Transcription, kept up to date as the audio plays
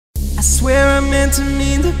I swear I meant to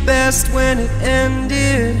mean the best when it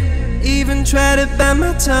ended. Even tried to bite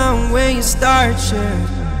my tongue when you start shit.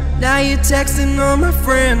 Now you're texting all my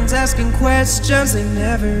friends, asking questions. They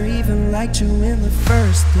never even liked you in the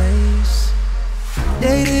first place.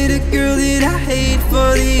 Dated a girl that I hate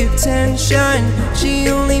for the attention. She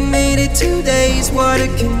only made it 2 days, what a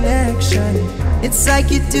connection. It's like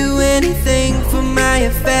you'd do anything for my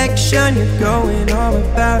affection. You're going all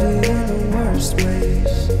about it in the worst ways.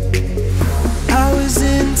 I was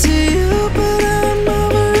into you, but I'm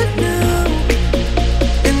over it now.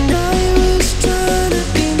 And I was trying to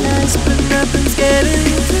be nice, but nothing's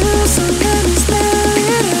getting through, so let me spell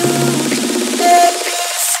it out.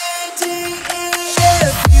 A-B-C-D-E-F.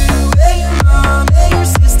 You and your mom and your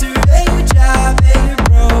sister and your job and your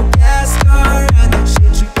broke ass car and that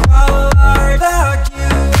shit you call art. Fuck you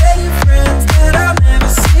and your friends that I'll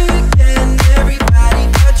never see again. Everybody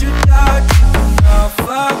but your dog, you all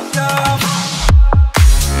fucked up.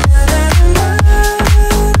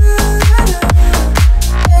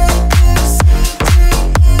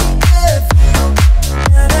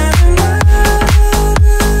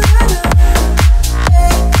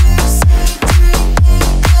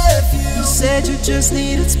 You just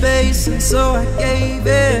needed space, and so I gave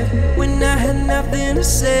it. When I had nothing to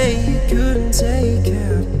say, you couldn't take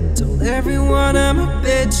it. Told everyone I'm a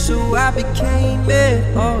bitch, so I became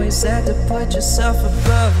it. Always had to put yourself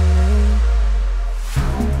above me.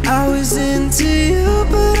 I was into you,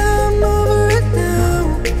 but I'm over it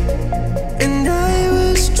now. And I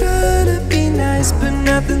was trying to be nice, but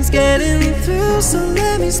nothing's getting through, so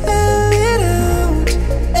let me spell it out.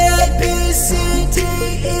 A-B-C-D-E-F.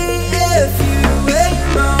 You and your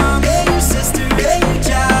mom and your sister and your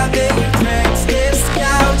job and your Craigslist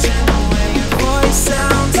couch and the way your voice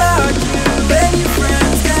sounds. Fuck you and your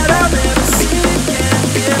friends that I'll never see again.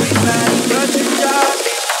 Everybody but your dog,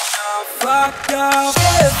 all fucked up.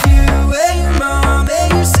 If you and your mom and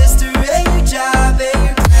your sister and your job and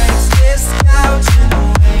your Craigslist couch and the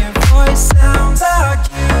way your voice sounds. Fuck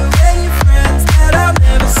you and your friends that I'll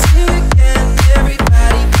never see again.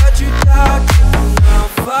 Everybody but your dog, all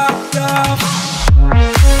fucked up.